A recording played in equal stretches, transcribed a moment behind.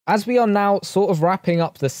As we are now sort of wrapping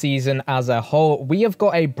up the season as a whole, we have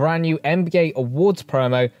got a brand new NBA awards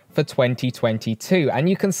promo for 2022. And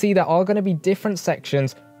you can see there are going to be different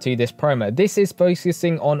sections to this promo. This is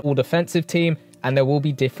focusing on all defensive team, and there will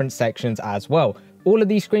be different sections as well. All of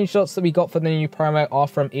these screenshots that we got for the new promo are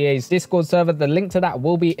from EA's Discord server. The link to that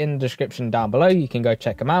will be in the description down below. You can go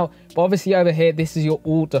check them out. But obviously over here, this is your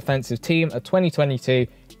all defensive team of 2022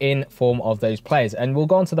 in form of those players. And we'll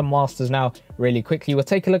go on to the Masters now really quickly. We'll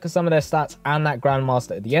take a look at some of their stats and that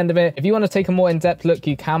Grandmaster at the end of it. If you want to take a more in-depth look,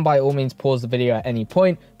 you can by all means pause the video at any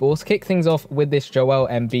point. But we'll kick things off with this Joel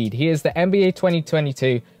Embiid. He is the NBA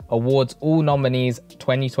 2022 Awards All Nominees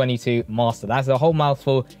 2022 Master. That's a whole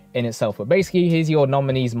mouthful in itself, but basically he's your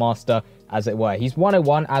nominees master, as it were. He's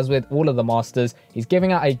 101 as with all of the masters. He's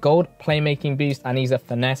giving out a gold playmaking boost, and he's a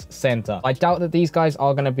finesse center. I doubt that these guys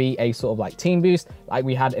are going to be a sort of like team boost like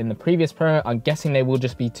we had in the previous promo. I'm guessing they will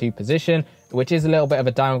just be 2 position, which is a little bit of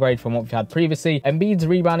a downgrade from what we've had previously. Embiid's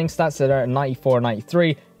rebounding stats are at 94 and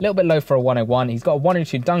 93, a little bit low for a 101. He's got a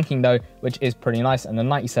 102 dunking though, which is pretty nice, and a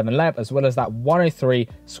 97 layup, as well as that 103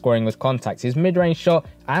 scoring with contacts. His mid-range shot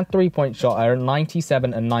and 3-point shot are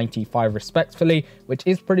 97 and 95 respectively, which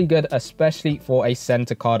is pretty good, especially for a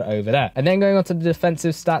center card over there. And then going on to the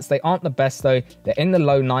defensive stats, they aren't the best though. They're in the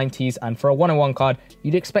low 90s, and for a 101 card,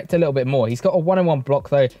 you'd expect a little bit more. He's got a 101 block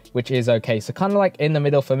though, which is okay. So kind of like in the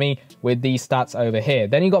middle for me with these stats over here.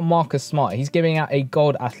 Then you got Marcus Smart. He's giving out a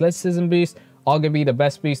gold athleticism boost, arguably the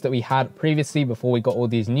best boost that we had previously before we got all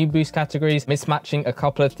these new boost categories, mismatching a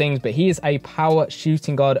couple of things, but he is a power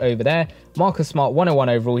shooting guard over there. Marcus Smart, 101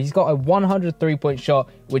 overall. He's got a 103-point shot,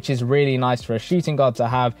 which is really nice for a shooting guard to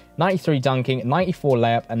have. 93 dunking, 94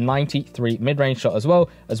 layup, and 93 mid-range shot as well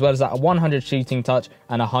as that 100 shooting touch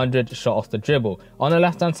and 100 shot off the dribble. On the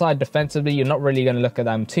left-hand side, defensively, you're not really going to look at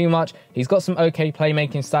them too much. He's got some okay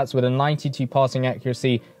playmaking stats with a 92 passing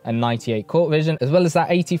accuracy and 98 court vision, as well as that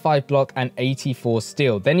 85 block and 84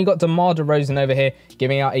 steal. Then you got DeMar DeRozan over here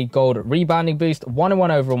giving out a gold rebounding boost,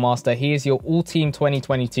 101 overall master. He is your all-team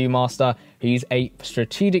 2022 master. He's a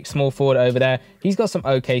strategic small forward over there. He's got some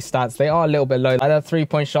okay stats. They are a little bit low. Like that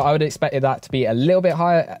 3-point shot, I would have expected that to be a little bit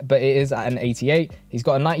higher, but it is at an 88. He's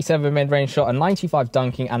got a 97 mid-range shot, a 95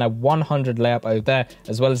 dunking, and a 100 layup over there,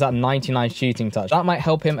 as well as that 99 shooting touch. That might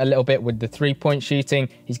help him a little bit with the 3-point shooting.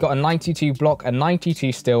 He's got a 92 block, a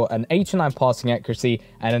 92 steal, an 89 passing accuracy,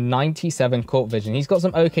 and a 97 court vision. He's got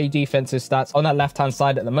some okay defensive stats. On that left-hand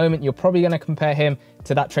side at the moment, you're probably going to compare him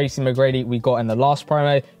to that Tracy McGrady we got in the last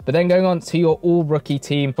promo. But then going on to your all-rookie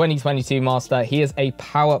team 2022 master, he is a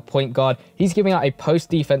power point guard. He's giving out a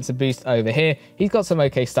post-defensive boost over here. He's got some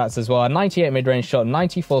okay stats as well. A 98 mid-range shot,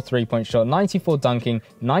 94 3-point shot, 94 dunking,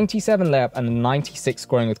 97 layup, and a 96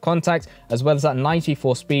 scoring with contact, as well as that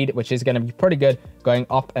 94 speed, which is going to be pretty good going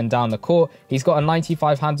up and down the court. He's got a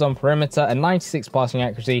 95 hands-on perimeter, a 96 passing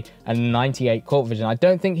accuracy, and a 98 court vision. I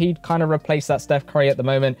don't think he'd kind of replace that Steph Curry at the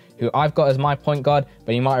moment, who I've got as my point guard,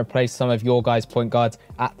 but he might replace some of your guys' point guards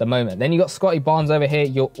at the moment. Then you got Scotty Barnes over here,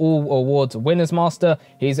 your all awards winners master.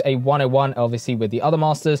 He's a 101, obviously, with the other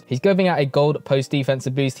masters. He's giving out a gold post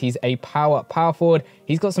defensive boost. He's a power forward.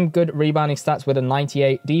 He's got some good rebounding stats with a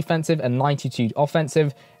 98 defensive and 92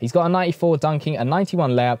 offensive. He's got a 94 dunking, a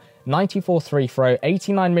 91 layup, 94 3 throw,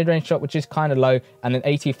 89 mid-range shot, which is kind of low, and an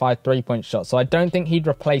 85 3-point shot. So I don't think he'd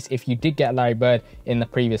replace if you did get Larry Bird in the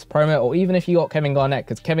previous promo, or even if you got Kevin Garnett,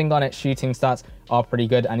 because Kevin Garnett's shooting stats are pretty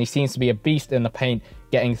good, and he seems to be a beast in the paint,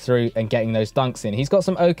 getting through and getting those dunks in. He's got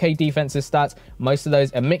some okay defensive stats, most of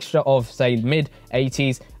those a mixture of, say, mid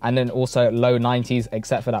 80s and then also low 90s,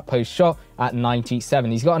 except for that post shot at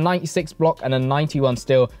 97. He's got a 96 block and a 91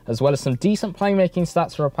 steal, as well as some decent playmaking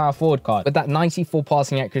stats for a power forward card, with that 94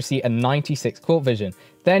 passing accuracy and 96 court vision.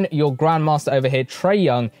 Then your Grandmaster over here, Trae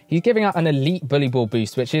Young, he's giving out an elite bully ball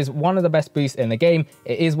boost, which is one of the best boosts in the game.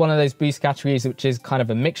 It is one of those boost categories which is kind of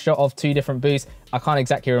a mixture of 2 different boosts. I can't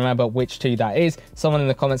exactly remember which 2 that is. Someone in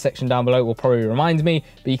the comment section down below will probably remind me,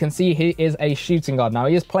 but you can see he is a shooting guard. Now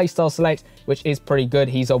he is playstyle select, which is pretty good.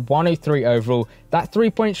 He's a 103 overall. That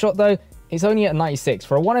 3-point shot though, it's only at 96.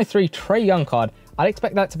 For a 103 Trae Young card, I'd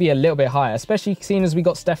expect that to be a little bit higher, especially seeing as we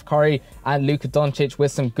got Steph Curry and Luka Doncic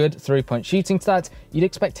with some good 3-point shooting stats. You'd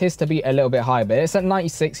expect his to be a little bit higher, but it's at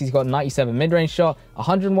 96. He's got 97 mid-range shot,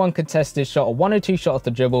 101 contested shot, a 102 shot off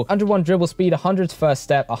the dribble, 101 dribble speed, 100 first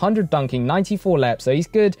step, 100 dunking, 94 layup. So he's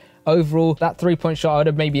good overall. That 3-point shot I would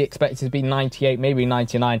have maybe expected to be 98, maybe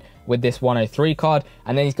 99 with this 103 card.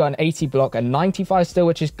 And then he's got an 80 block and 95 still,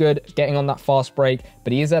 which is good, getting on that fast break.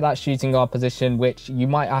 But he is at that shooting guard position, which you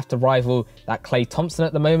might have to rival that Klay Thompson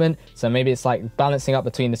at the moment. So maybe it's like balancing up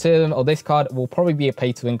between the 2 of them. Or this card will probably be a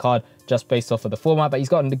pay to win card just based off of the format, but he's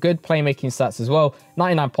got good playmaking stats as well,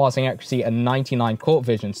 99 passing accuracy and 99 court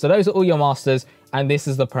vision. So those are all your masters, and this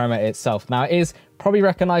is the promo itself. Now, it is probably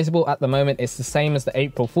recognizable at the moment. It's the same as the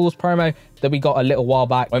April Fool's promo that we got a little while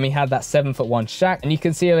back when we had that 7'1" Shaq. And you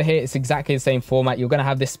can see over here, it's exactly the same format. You're going to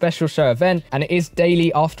have this special show event, and it is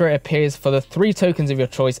daily after it appears for the 3 tokens of your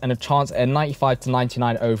choice and a chance at a 95 to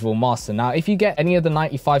 99 overall master. Now, if you get any of the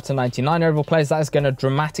 95 to 99 overall players, that is going to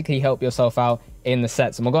dramatically help yourself out in the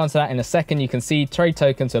sets, and we'll go on to that in a second. You can see trade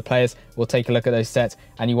tokens for players. We'll take a look at those sets,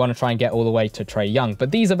 and you want to try and get all the way to Trae Young. But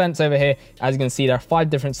these events over here, as you can see, there are 5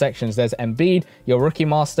 different sections. There's Embiid, your rookie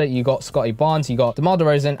master, you got Scotty Barnes, you got DeMar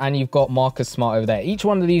DeRozan, and you've got Marcus Smart over there. Each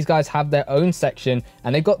one of these guys have their own section,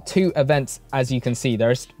 and they've got 2 events. As you can see,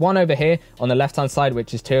 there's one over here on the left hand side,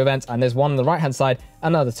 which is 2 events, and there's one on the right hand side,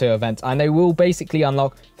 another 2 events, and they will basically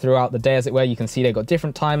unlock throughout the day, as it were. You can see they've got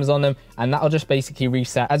different timers on them, and that'll just basically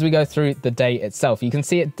reset as we go through the day itself. You can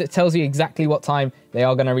see it tells you exactly what time they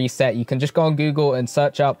are going to reset. You can just go on Google and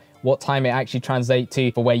search up what time it actually translates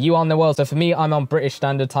to for where you are in the world. So for me, I'm on British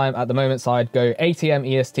Standard Time at the moment, so I'd go 8 AM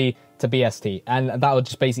EST to BST, and that will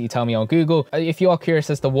just basically tell me on Google. If you are curious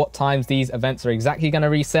as to what times these events are exactly going to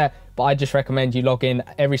reset, but I just recommend you log in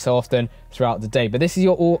every so often throughout the day. But this is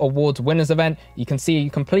your All Awards Winners event. You can see you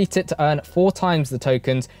complete it to earn 4 times the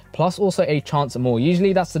tokens, plus also a chance at more.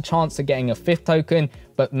 Usually that's the chance of getting a 5th token,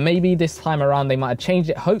 but maybe this time around they might have changed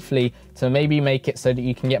it, hopefully, to maybe make it so that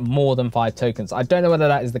you can get more than 5 tokens. I don't know whether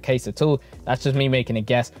that is the case at all. That's just me making a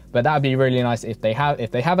guess, but that would be really nice if they have.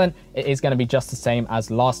 If they haven't, it is going to be just the same as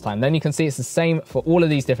last time. Then you can see it's the same for all of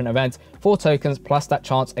these different events. 4 tokens plus that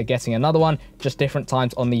chance of getting another one, just different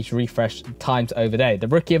times on these refresh times over there. The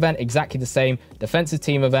rookie event, exactly the same. Defensive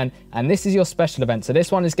team event, and this is your special event. So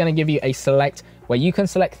this one is going to give you a select, where you can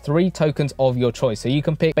select 3 tokens of your choice. So you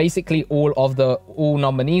can pick basically all of the all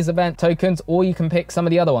nominees event tokens, or you can pick some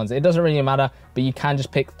of the other ones. It doesn't really matter, but you can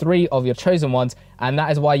just pick 3 of your chosen ones. And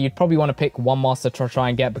that is why you'd probably want to pick one master to try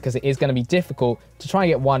and get, because it is going to be difficult to try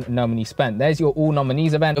and get one nominee spent. There's your all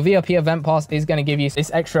nominees event. The VIP event pass is going to give you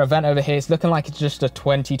this extra event over here. It's looking like it's just a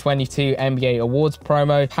 2022 NBA awards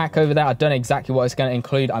promo pack over there. I don't know exactly what it's going to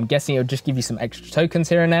include. I'm guessing it'll just give you some extra tokens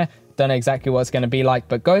here and there. Don't know exactly what it's going to be like,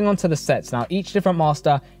 but going on to the sets now, each different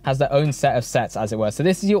master has their own set of sets, as it were. So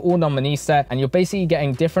this is your all nominee set, and you're basically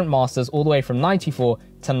getting different masters all the way from 94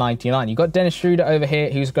 to 99. You got Dennis Schroeder over here,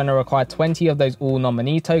 who's going to require 20 of those all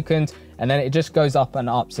nominee tokens, and then it just goes up and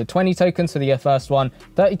up. So 20 tokens for the first one,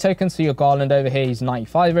 30 tokens for your Garland over here, he's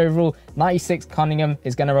 95 overall, 96 Cunningham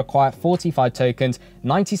is going to require 45 tokens,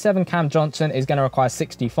 97 Cam Johnson is going to require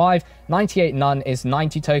 65, 98 Nunn is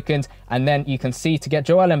 90 tokens, and then you can see to get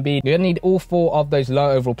Joel Embiid, you're going to need all 4 of those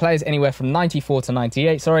low overall players, anywhere from 94 to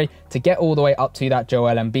 98, sorry, to get all the way up to that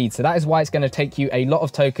Joel Embiid. So that is why it's going to take you a lot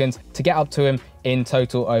of tokens to get up to him in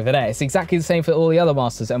total over there. It's exactly the same for all the other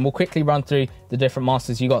masters, and we'll quickly run through the different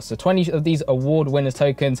masters you got. So 20 of these award winner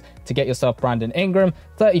tokens to get yourself Brandon Ingram,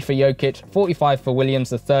 30 for Jokic, 45 for Williams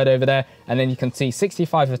the third over there, and then you can see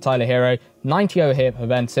 65 for Tyler Hero, 90 over here for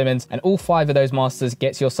Ben Simmons, and all 5 of those masters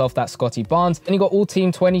gets yourself that Scotty Barnes. And you got all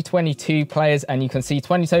team 2022 players, and you can see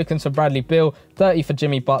 20 tokens for Bradley Beal, 30 for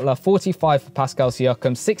Jimmy Butler, 45 for Pascal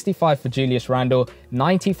Siakam, 65 for Julius Randle,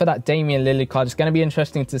 90 for that Damian Lillard card. It's going to be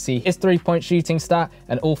interesting to see his 3-point shooting stat,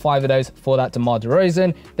 and all 5 of those for that DeMar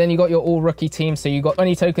DeRozan. Then you got your all rookie team, so you got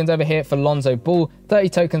 20 tokens over here for Lonzo Ball, 30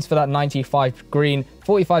 tokens for that 95 Green,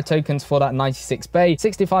 45 tokens for that 96 Bay,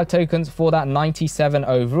 65 tokens for that 97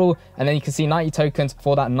 overall, and then you can see 90 tokens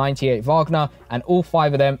for that 98 Wagner, and all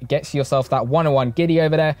 5 of them gets yourself that 101 Giddy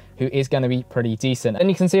over there, who is going to be pretty decent. And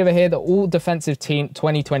you can see over here the all defensive team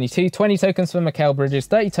 2022, 20 tokens for Mikal Bridges,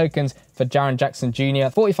 30 tokens for Jaren Jackson Jr.,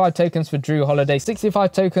 45 tokens for Drew Holiday,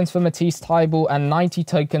 65 tokens for Matisse Thybulle, and 90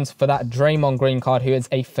 tokens for that Draymond Green card, who is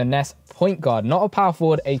a finesse point guard, not a power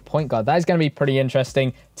forward, a point guard. That is going to be pretty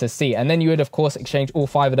interesting to see. And then you would of course exchange all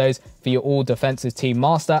 5 of those for your all defensive team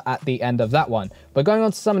master at the end of that one. But going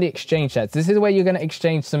on to some of the exchange sets, this is where you're going to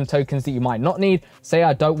exchange some tokens that you might not need. Say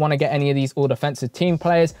I don't want to get any of these all defensive team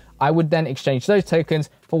players, I would then exchange those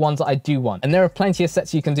tokens for ones that I do want. And there are plenty of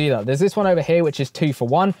sets you can do that. There's this one over here, which is 2 for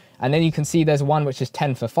 1. And then you can see there's one which is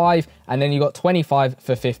 10 for 5. And then you got 25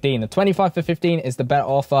 for 15. The 25 for 15 is the better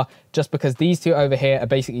offer, just because these 2 over here are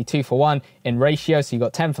basically 2 for 1 in ratio. So you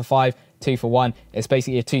got 10 for 5, 2 for 1. It's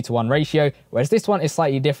basically a 2 to 1 ratio. Whereas this one is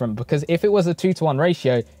slightly different, because if it was a 2 to 1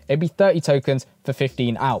 ratio, it'd be 30 tokens for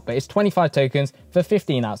 15 out, but it's 25 tokens for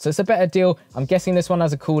 15 out. So it's a better deal. I'm guessing this one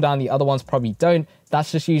has a cooldown. The other ones probably don't.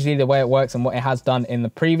 That's just usually the way it works and what it has done in the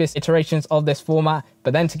previous iterations of this format.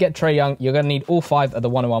 But then to get Trae Young, you're going to need all 5 of the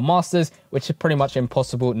 101 Masters, which is pretty much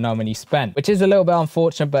impossible no money spent, which is a little bit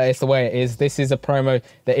unfortunate, but it's the way it is. This is a promo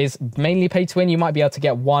that is mainly pay to win. You might be able to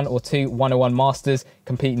get 1 or 2 101 Masters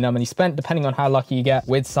completely no money spent, depending on how lucky you get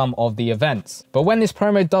with some of the events. But when this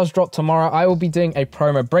promo does drop tomorrow, I will be doing a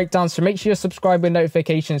promo breakdown. So make sure you're subscribed with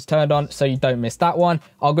notifications turned on so you don't miss that one.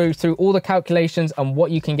 I'll go through all the calculations and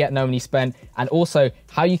what you can get no money spent, and also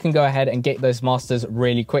how you can go ahead and get those Masters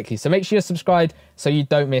really quickly. So make sure you're subscribed so you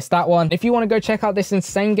don't miss that one. If you want to go check out this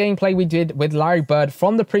insane gameplay we did with Larry Bird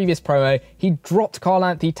from the previous promo, he dropped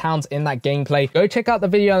Karl-Anthony Towns in that gameplay. Go check out the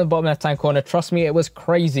video in the bottom left hand corner. Trust me, it was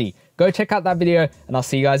crazy. Go check out that video and I'll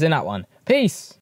see you guys in that one. Peace.